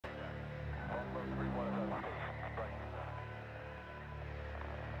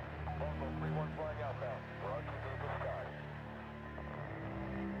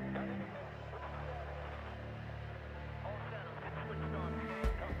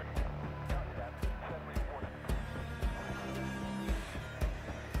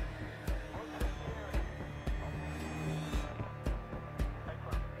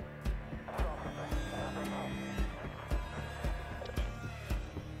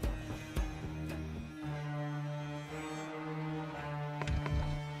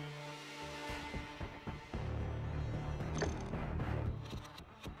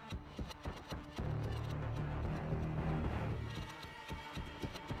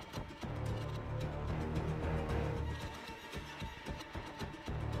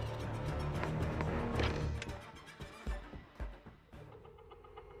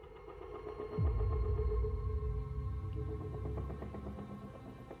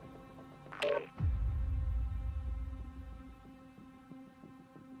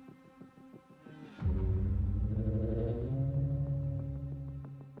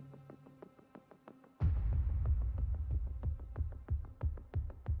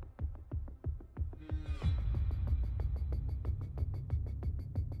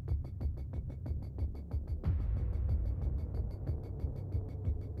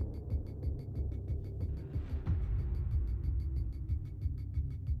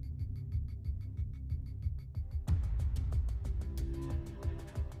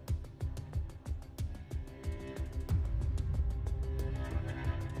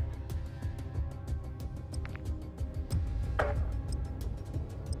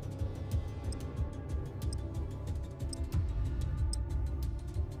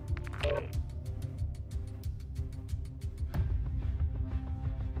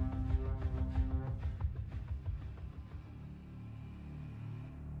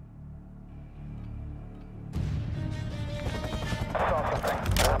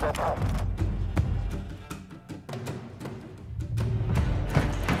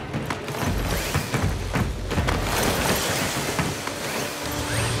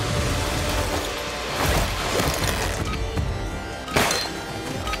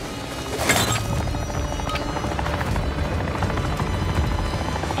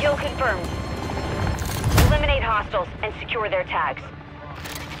Kill confirmed. Eliminate hostiles and secure their tags.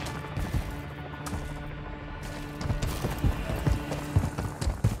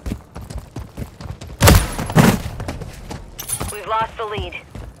 We've lost the lead.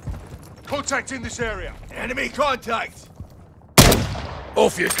 Contact in this area. Enemy contact!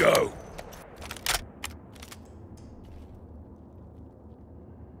 Off you go.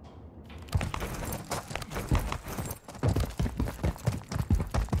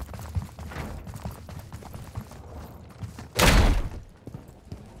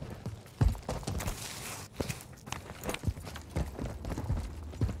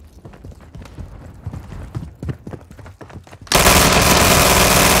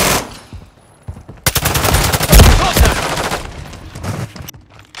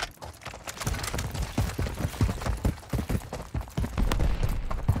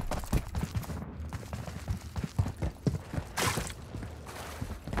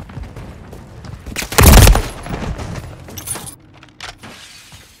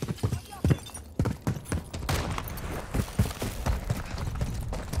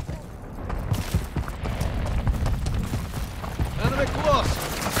 Enemy close!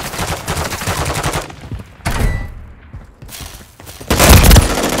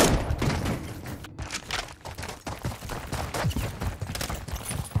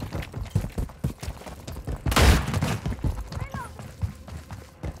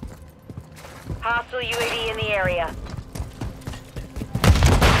 Hostile UAV in the area.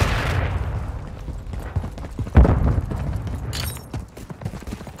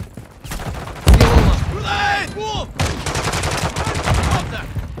 Grenade! Move! Contact!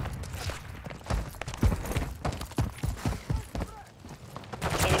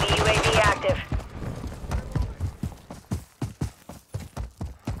 Enemy UAV active.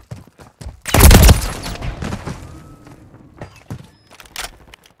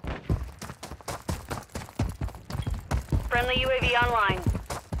 Friendly UAV online.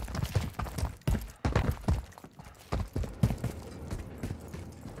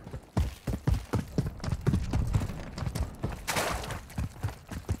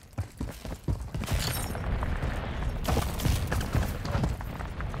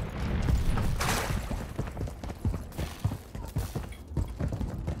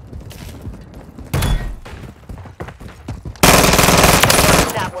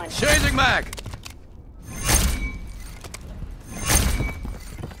 That one. Changing mag!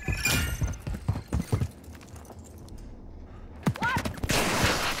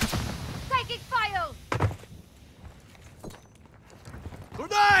 Taking fire!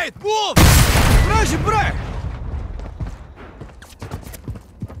 Grenade! Move! Бражи, брак!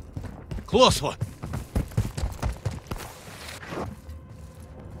 Close one.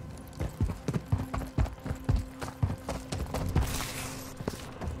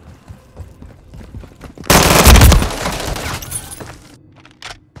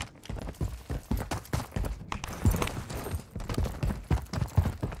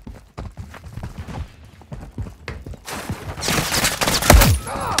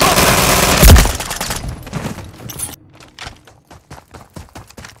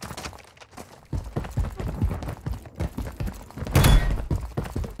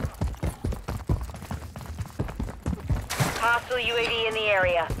 Hostile UAV in the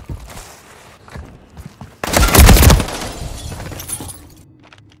area.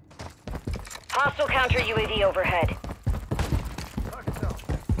 Hostile counter UAV overhead.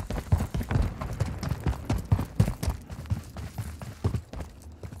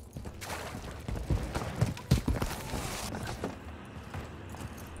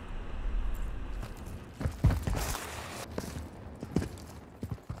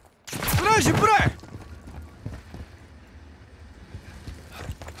 Бражи, брак!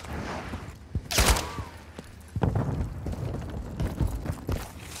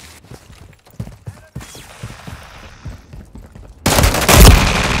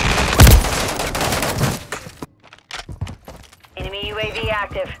 Enemy UAV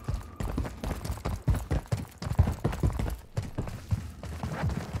active.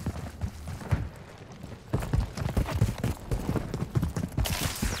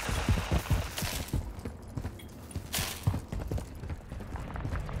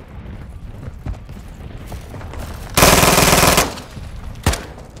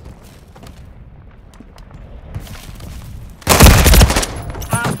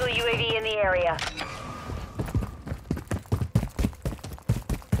 Hostile UAV in the area.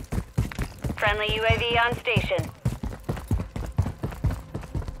 Friendly UAV on station.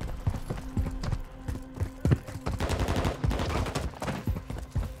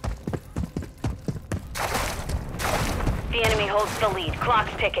 The enemy holds the lead.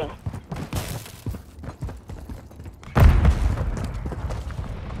 Clock's ticking.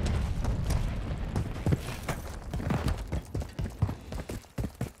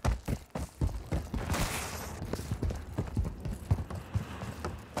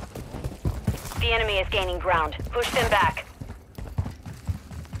 The enemy is gaining ground. Push them back.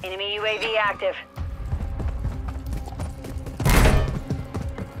 Enemy UAV active.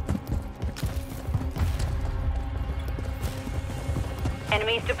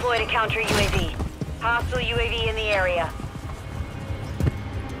 Enemies deployed a counter UAV. Hostile UAV in the area.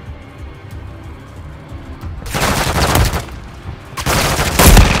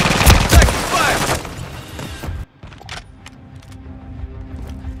 Taking fire!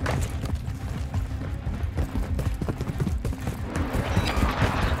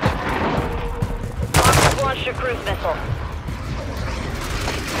 Hostiles launched a cruise missile.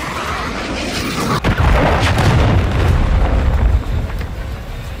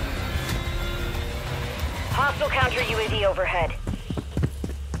 Hostile counter UAV overhead.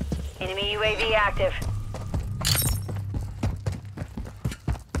 Enemy UAV active.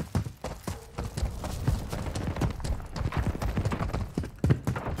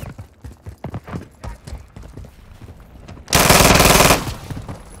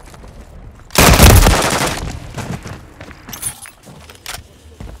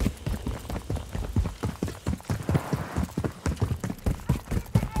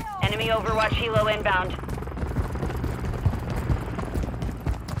 Enemy Overwatch Helo inbound.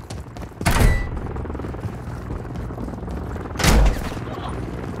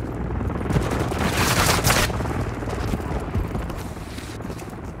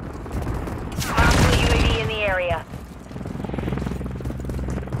 Hostile UAV in the area.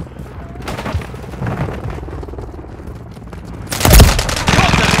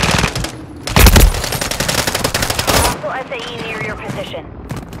 Hostile SAE near your position.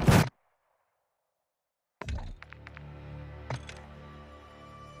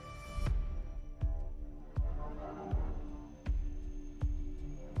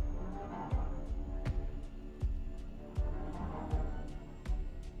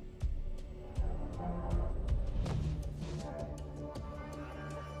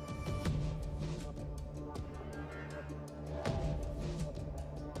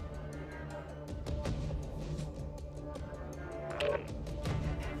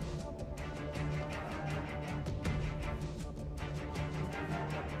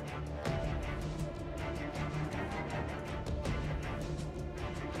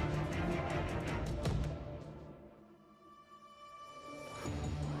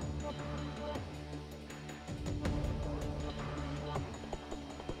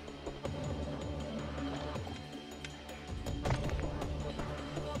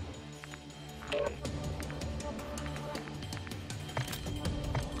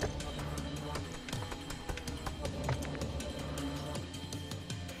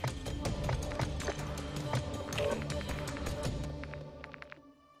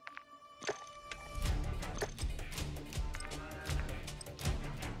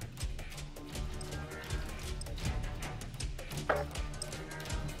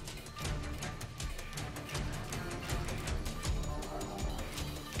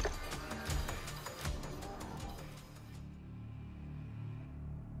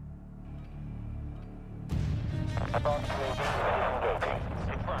 Advanced UAV is engaging.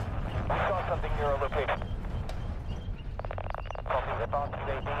 Confirmed. We saw something near our location. Copy. Advanced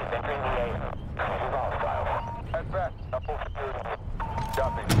UAV is entering the area. This is hostile. At best, a full security.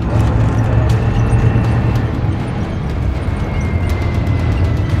 Copy.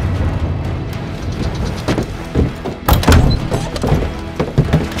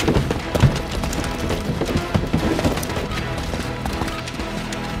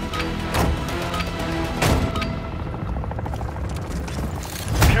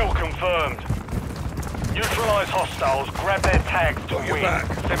 Neutralize hostiles, grab their tags to Got your win. back.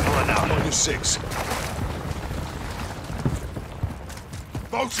 Simple enough. On your 6.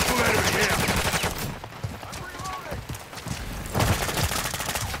 Multiple enemy here.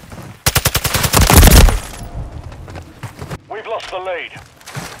 We've lost the lead.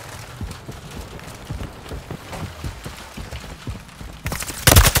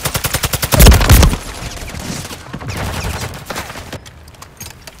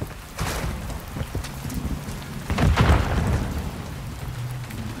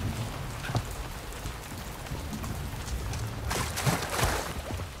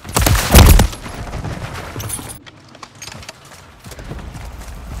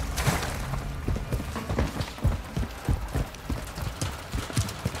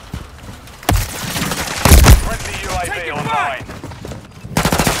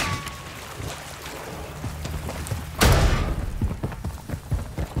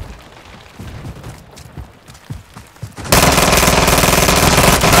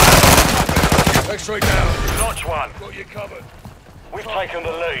 Sentry down. Notch one. Got you covered. We've taken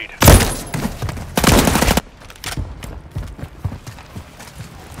the lead.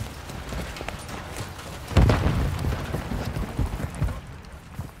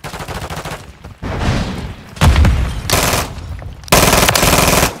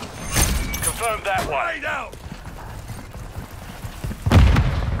 Confirm that one. Laid out.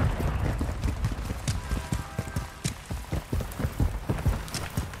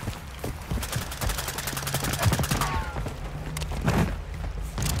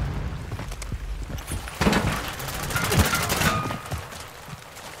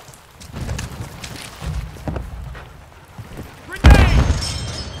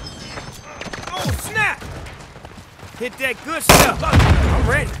 Oh, snap! Hit that good stuff. I'm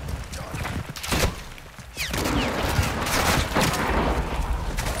ready.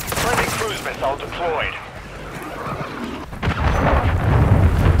 Friendly cruise missile deployed.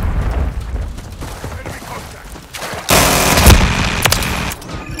 Enemy contact.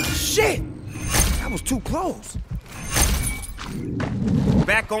 Shit! That was too close.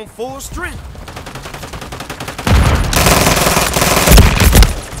 Back on full strength.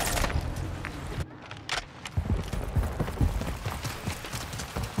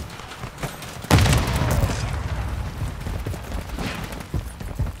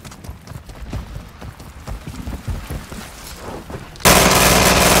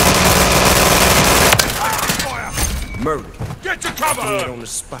 Murder. Get to cover. Dead on the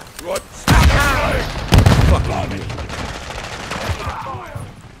spot. Right. Fucking me.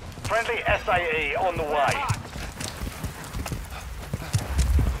 Friendly SAE on the way.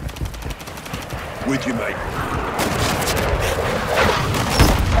 With you, mate.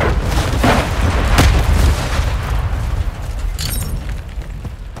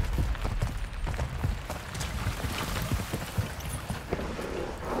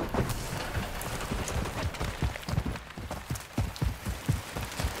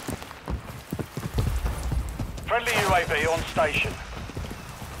 Friendly UAV on station.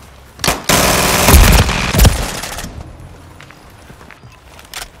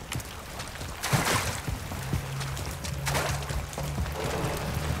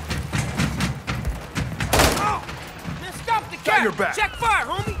 Oh! Man, stop the Got cat! your back. Check fire,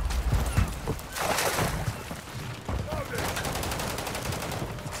 homie!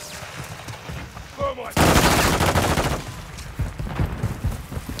 Thermite.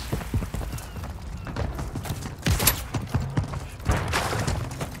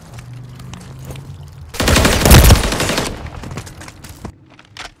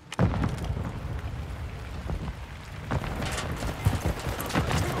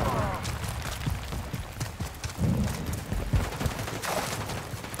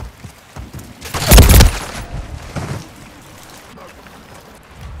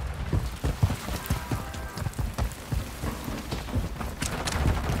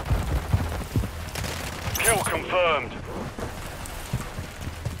 Kill confirmed.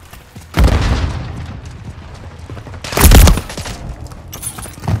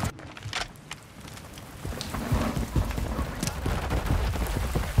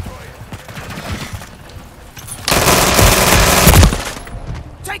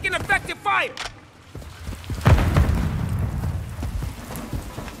 Taking effective fire!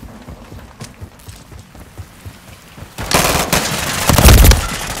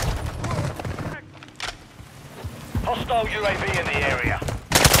 Hostile UAV in the area.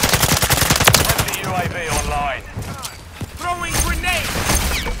 Friendly UAV online. Throwing grenade!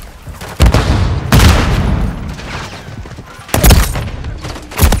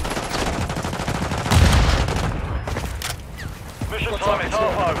 Mission time is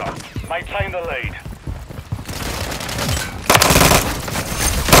half over. Maintain the lead.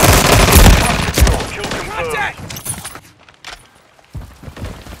 Kill confirmed. Contact!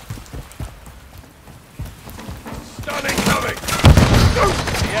 Stun incoming.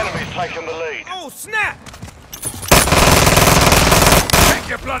 The enemy's taken the lead. Oh, snap! Take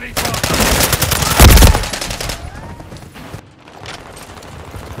your bloody time.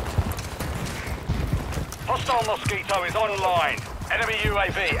 Hostile Mosquito is online. Enemy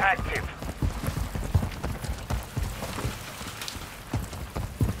UAV active.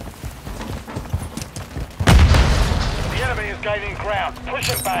 The enemy is gaining ground. Push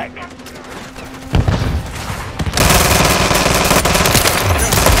it back.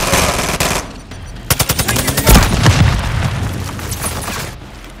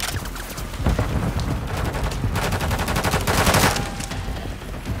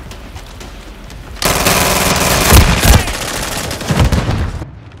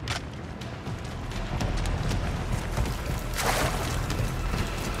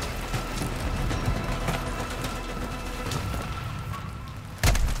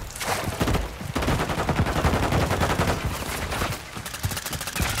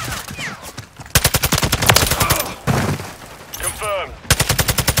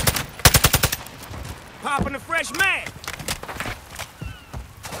 Dropping a fresh mag!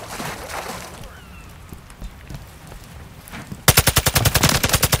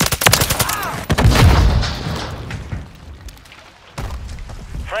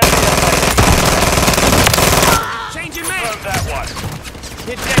 Friendly Changing Confirm mag! that one.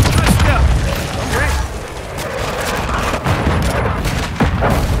 Hit that good stuff! I'm ready.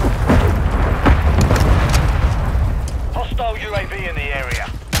 Hostile UAV in the area.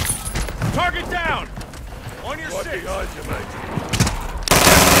 Target down! On your six! Behind you, mate.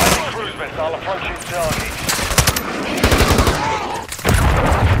 Cruise missile approaching target.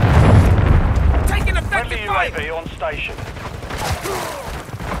 Taking Friendly effective fire! UAV on station.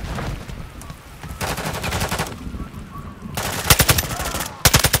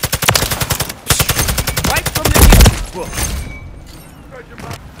 Right from the Guinness book.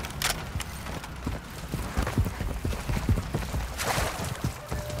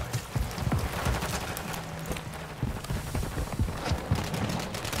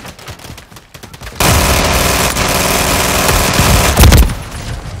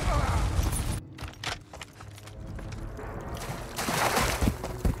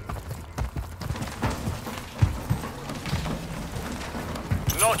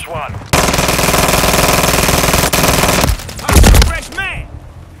 Notch one. Fresh man!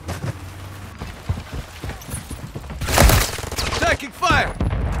 Taking fire!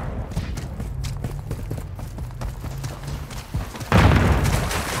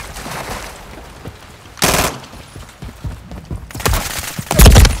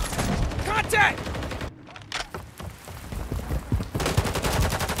 Contact!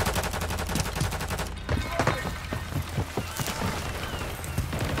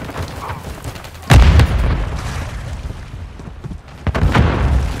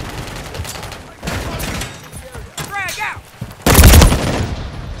 Frag out!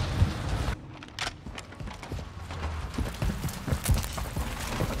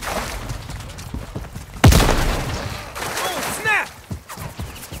 Oh, snap!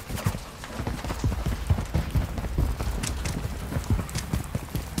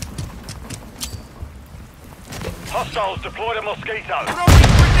 Hostiles deployed a Mosquito. Throwing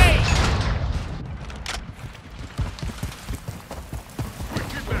grenade!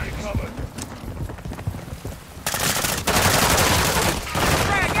 Keep it covered.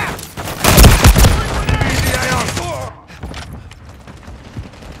 Frag out! Easy, AR.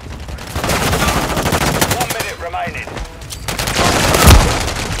 1 minute remaining.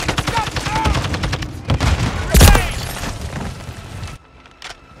 Grenade!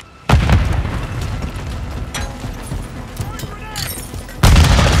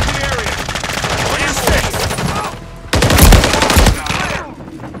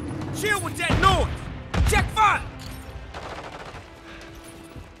 Chill with that noise! Check fire!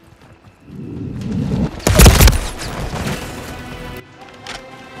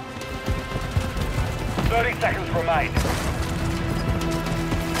 Thirty seconds remain.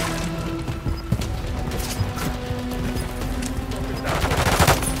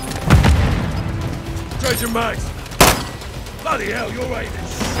 Treasure mags! Bloody hell, your aim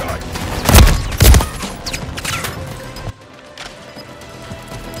is shite!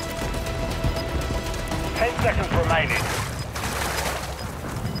 10 seconds remaining.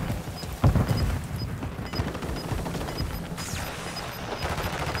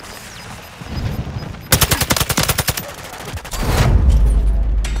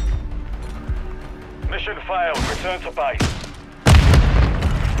 Mission failed. Return to base.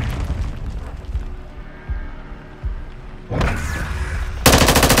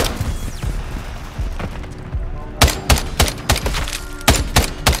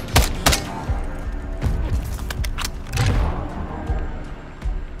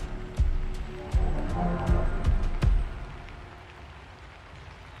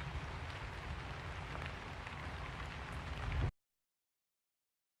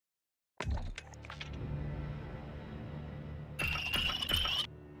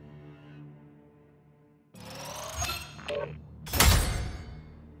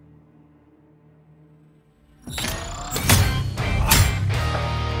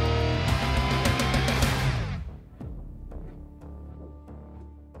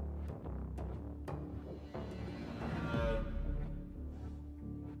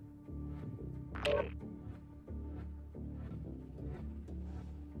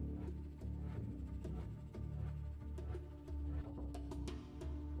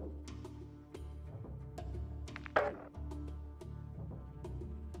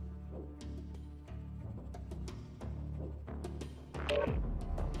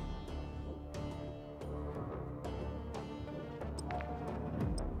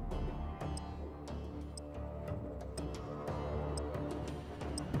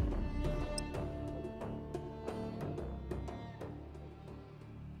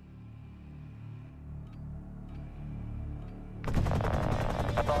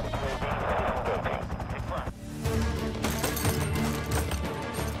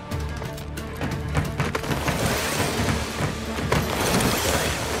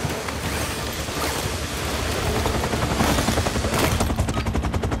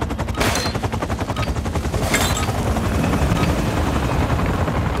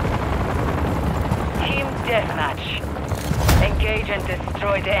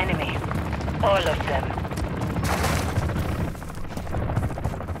 Destroy the enemy. All of them.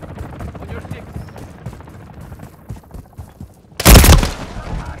 On your stick.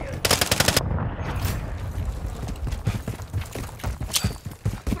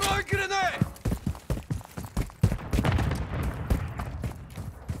 Throw a grenade!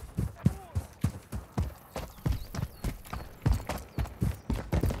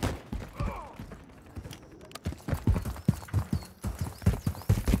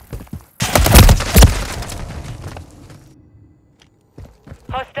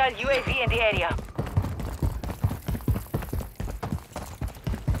 Hostile UAV in the area.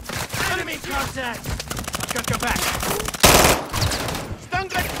 Enemy contact! I've got your back.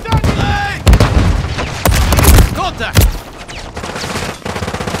 Stanley! Contact!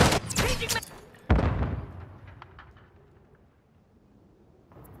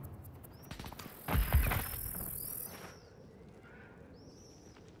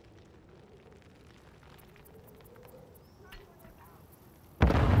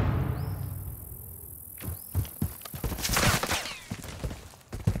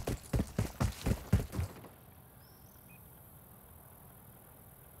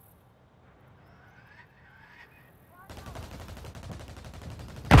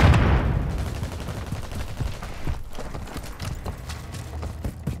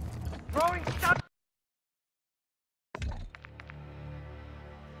 Throwing stun.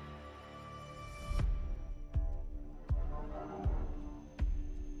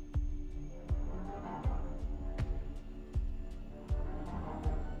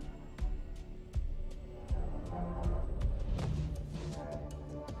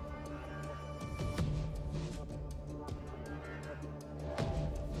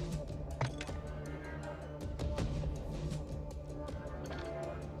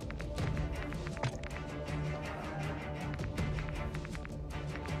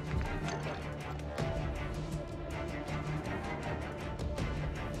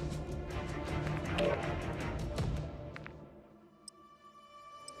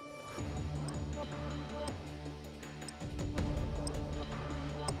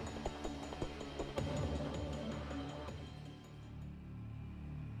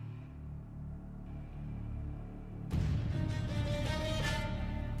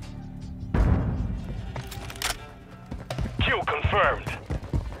 Kill confirmed.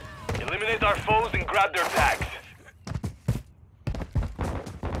 Eliminate our foes and grab their tags.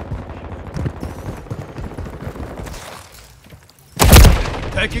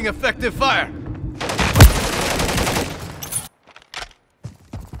 Taking effective fire!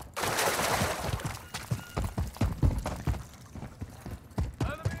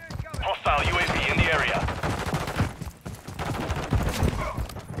 Hostile UAV in the area.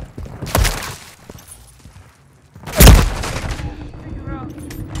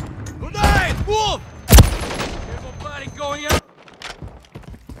 Grenade! Move! Everybody going up!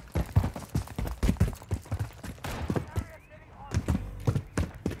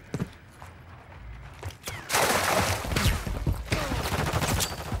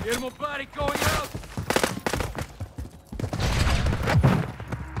 Everybody going out!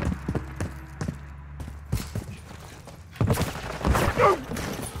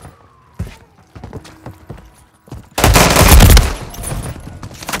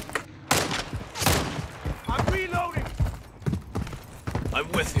 I'm reloading!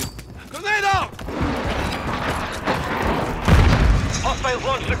 I'm with you. Grenade out! Hostiles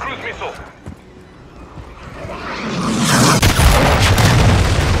launched a cruise missile.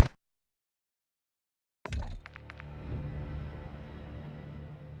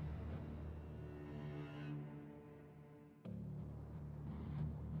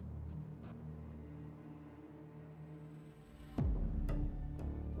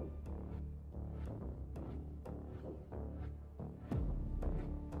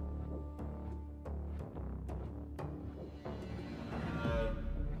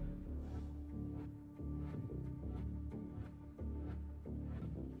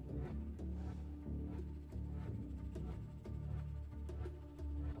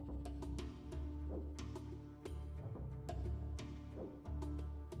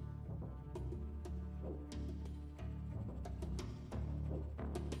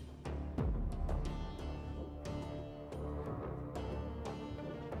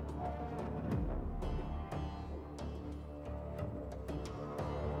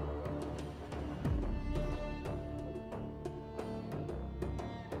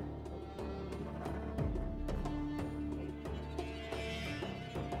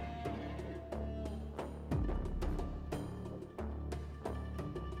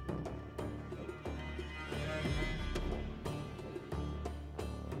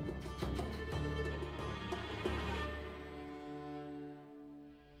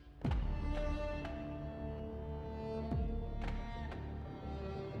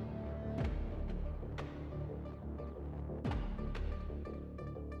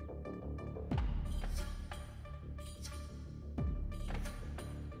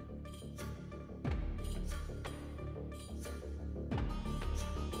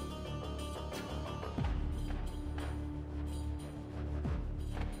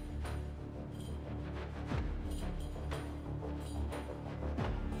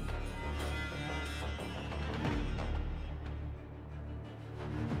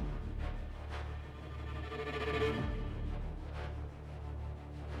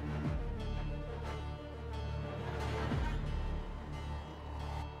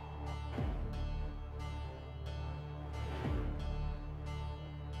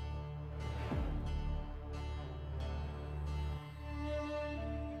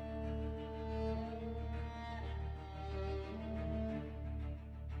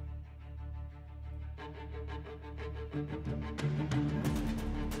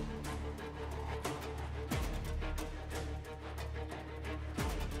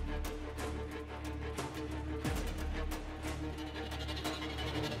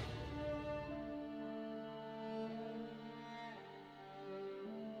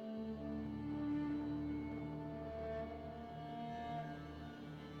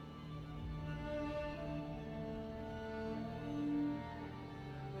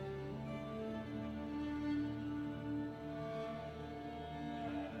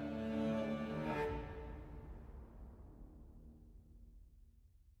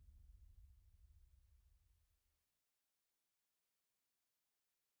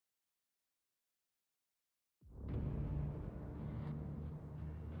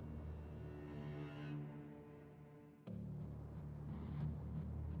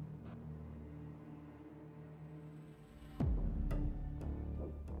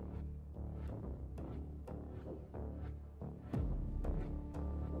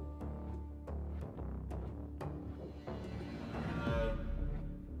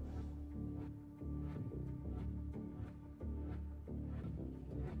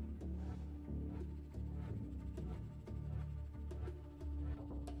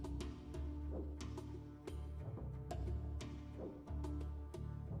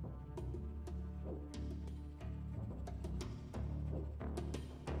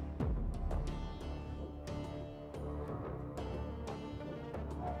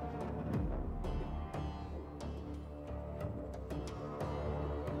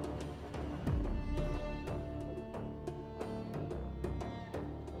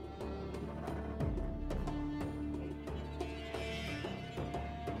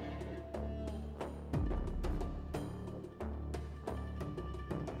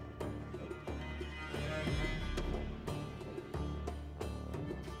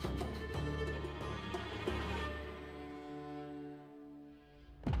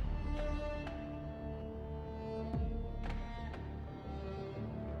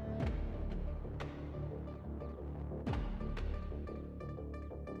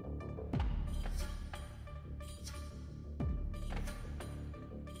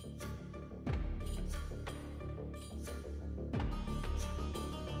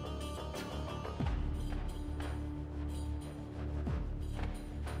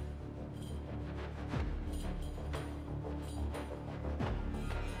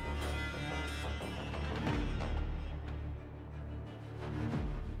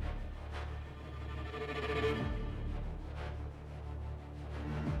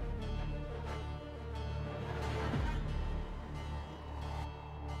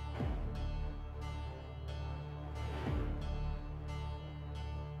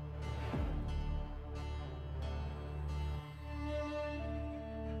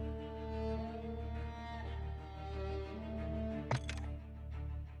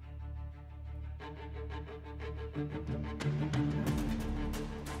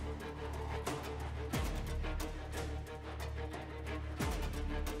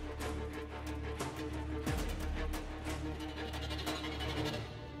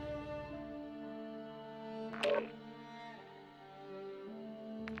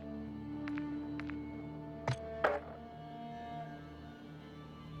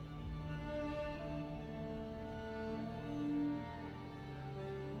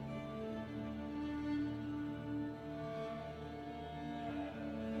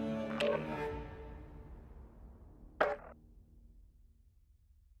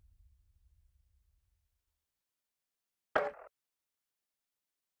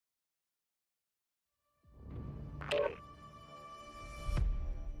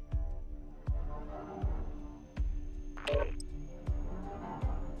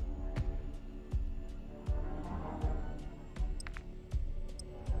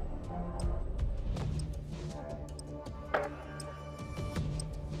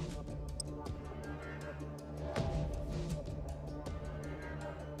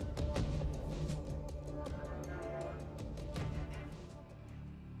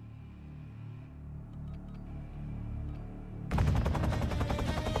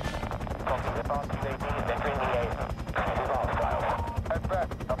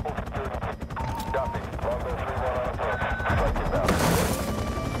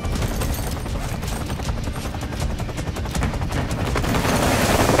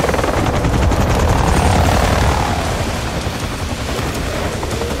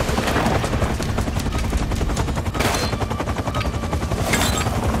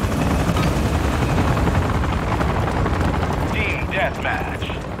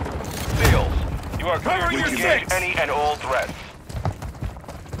 Engage any and all threats.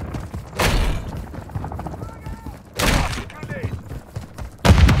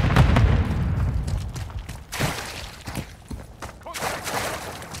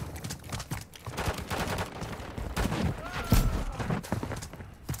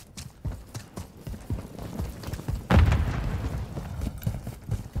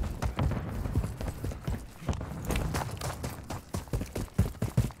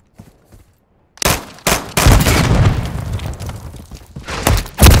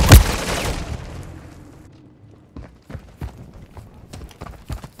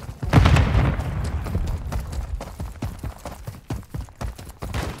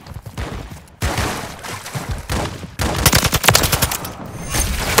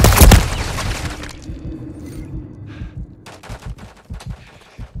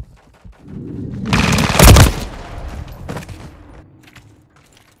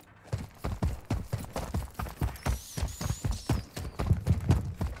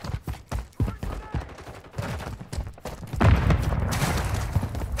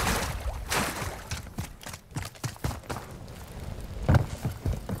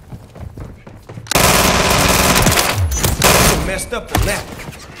 messed up the left.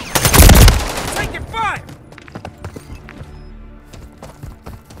 Taking fire!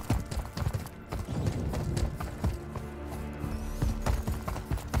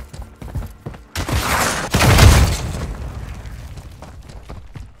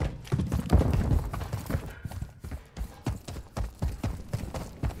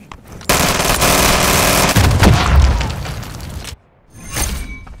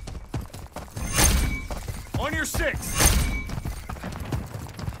 On your six!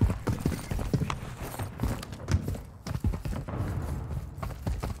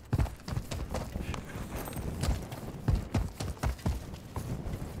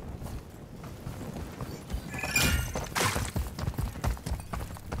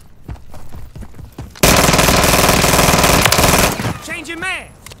 Changing man!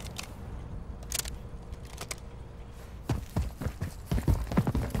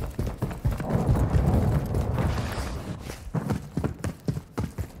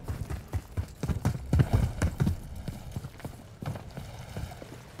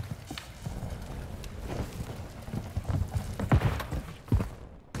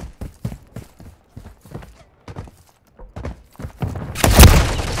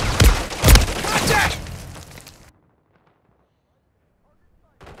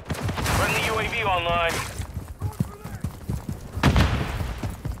 Friendly UAV online.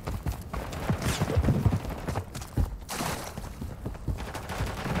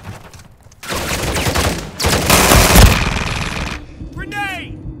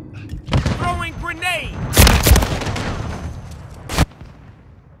 Grenade! Throwing grenade!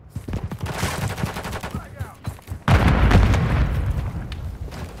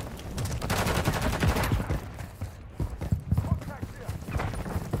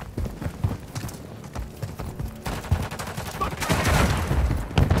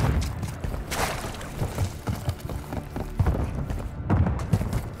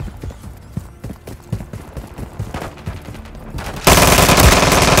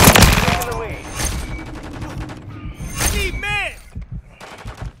 Taking the lead. I need men!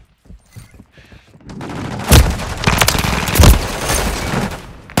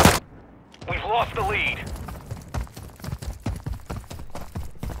 We've lost the lead.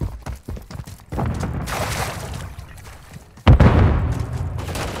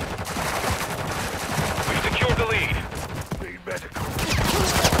 We've secured the lead. Need medical.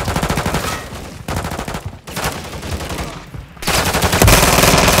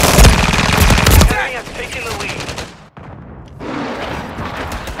 Enemy has taken the lead.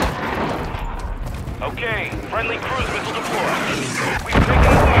 Okay, friendly cruise missile deployed. We've taken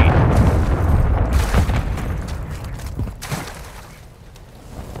the lead.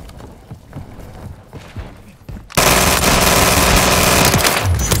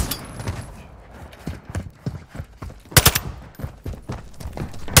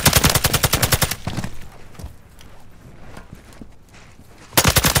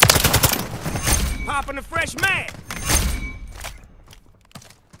 Popping a fresh man!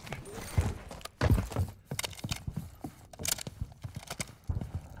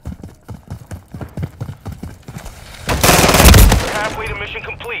 We're halfway to mission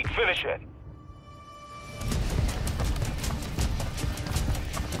complete. Finish it.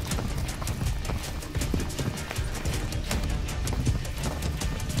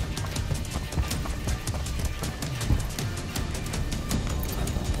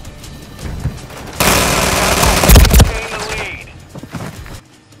 Maintain the lead.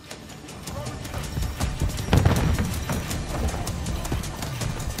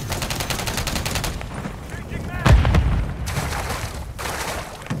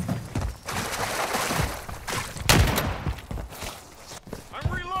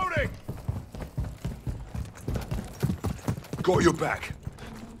 I'm reloading! Got your back.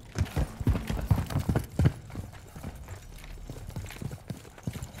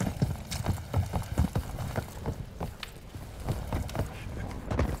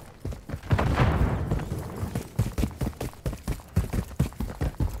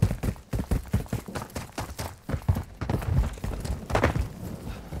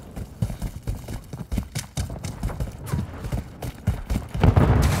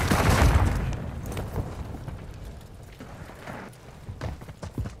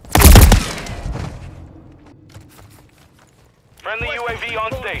 Friendly UAV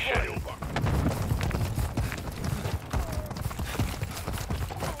on station.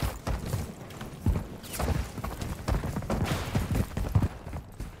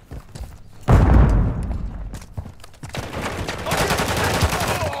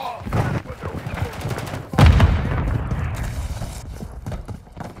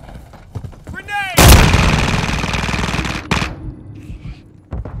 Grenade!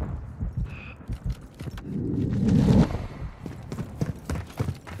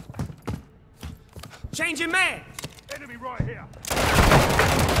 Changing man. Enemy right here.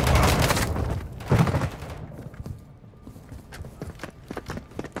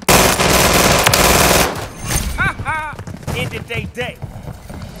 Ha ha! Ended they day.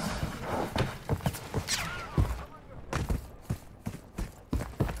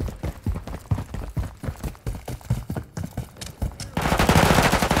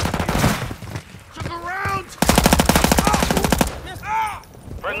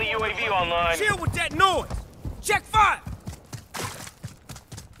 Friendly UAV online. Chill with that noise. Check fire.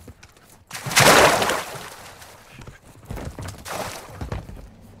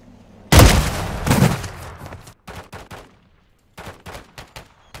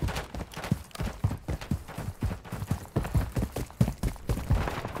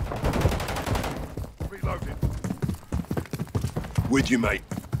 Reloading. With you, mate.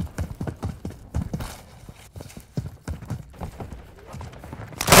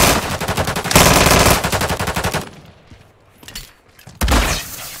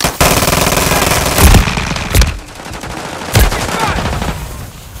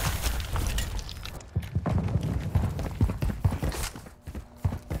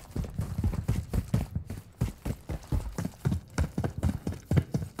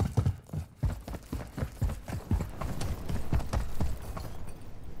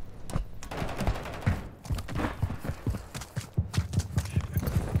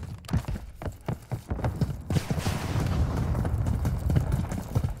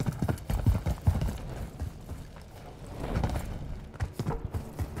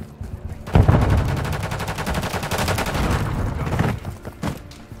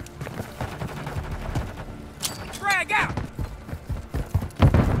 Frag out.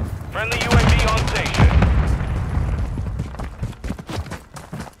 Friendly UAV on station.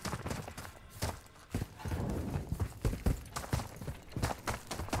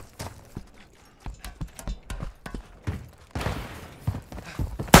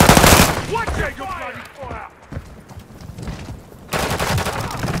 Watch out, you bloody fire!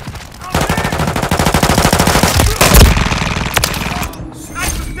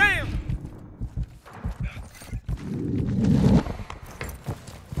 Sniper's down.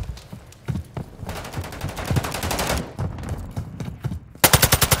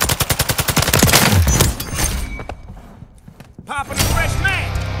 Popping a fresh man.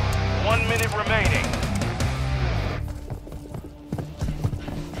 1 minute remaining.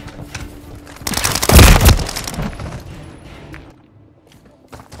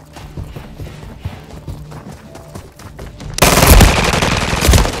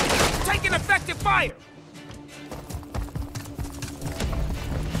 Taking effective fire.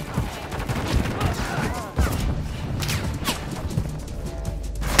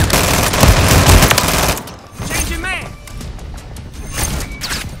 Changing man.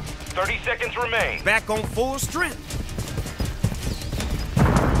 30 seconds remain. Back on full strength.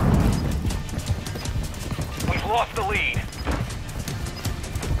 We've lost the lead.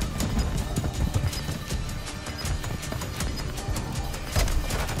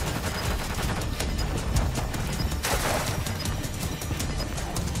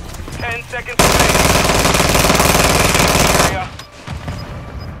 Ten seconds remaining. Area.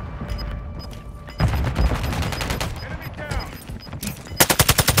 Enemy down!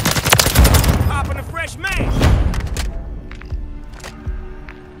 Popping a fresh man.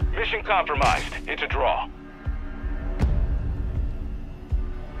 Mission compromised. It's a draw.